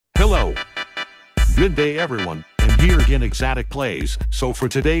go. Good day everyone, and here again Exotic Playz. So for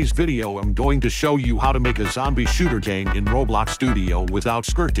today's video I'm going to show you how to make a zombie shooter game in Roblox Studio without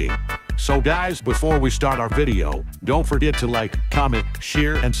scripting. So guys, before we start our video, don't forget to like, comment,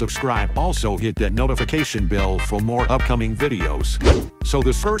 share and subscribe. Also hit that notification bell for more upcoming videos. So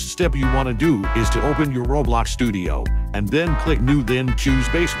the first step you want to do is to open your Roblox Studio, and then click New, then choose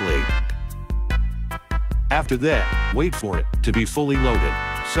Base Blade. After that, wait for it to be fully loaded.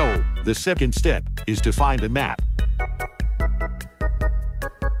 So, the second step is to find a map.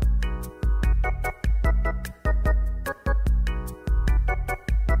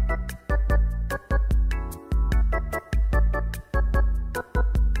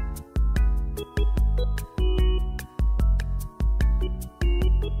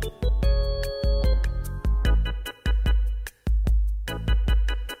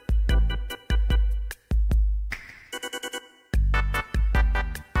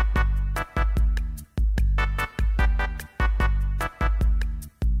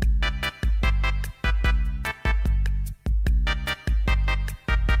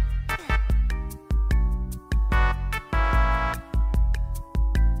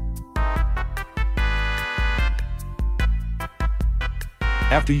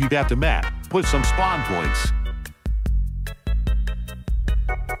 After you got the map, put some spawn points.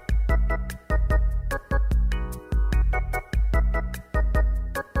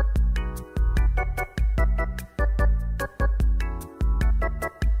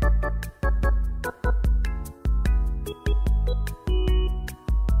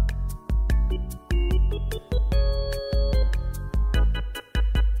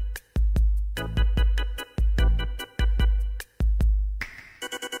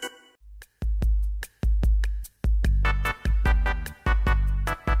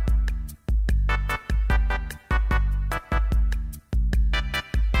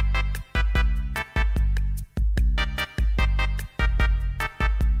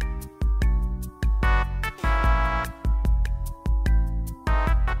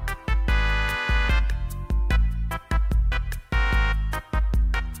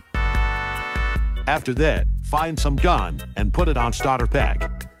 After that, find some gun and put it on starter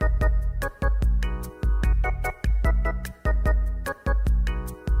pack.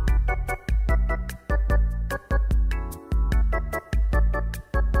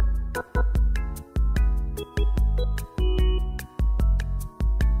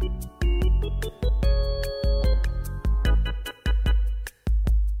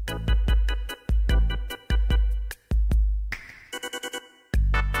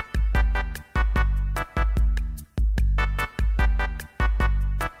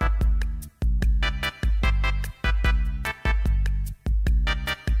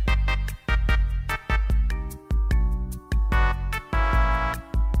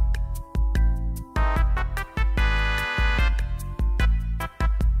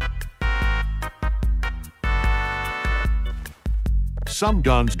 Some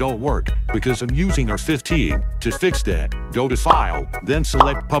guns don't work because I'm using R15. To fix that, go to File, then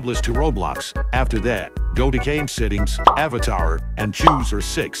select Publish to Roblox. After that, go to Game Settings, Avatar, and choose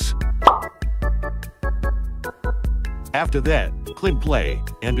R6. After that, click Play,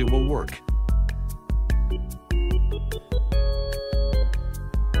 and it will work.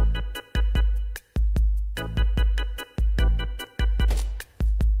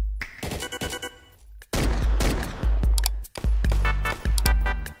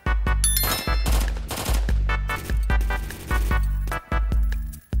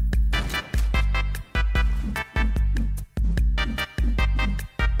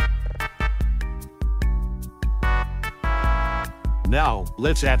 Now,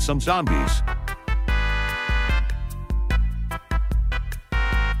 let's add some zombies.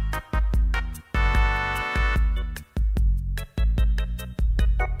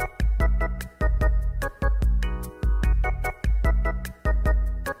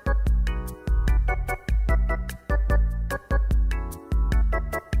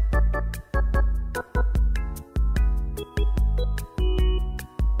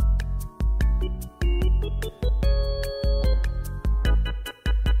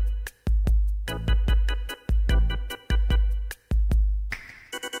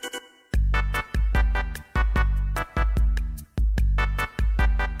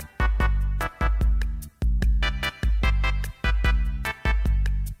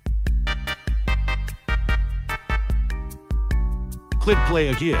 Click play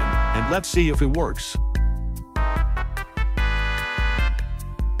again, and let's see if it works.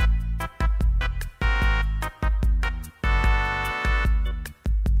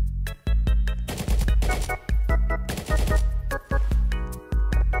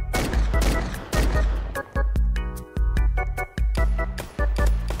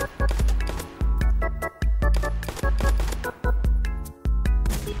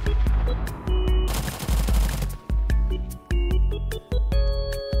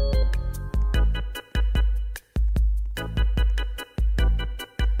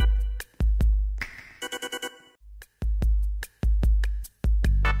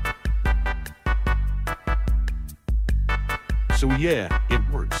 yeah, it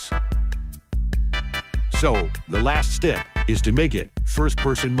works. So, the last step is to make it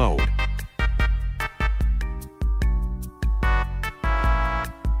first-person mode.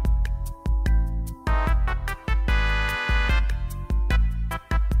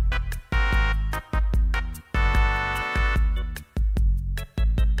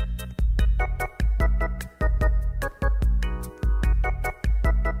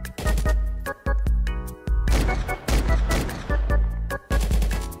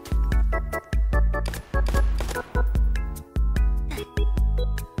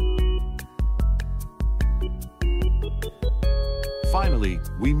 Finally,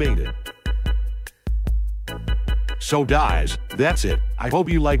 we made it. So guys, that's it. I hope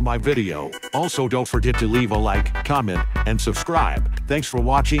you like my video. Also don't forget to leave a like, comment, and subscribe. Thanks for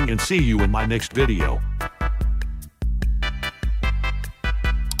watching and see you in my next video.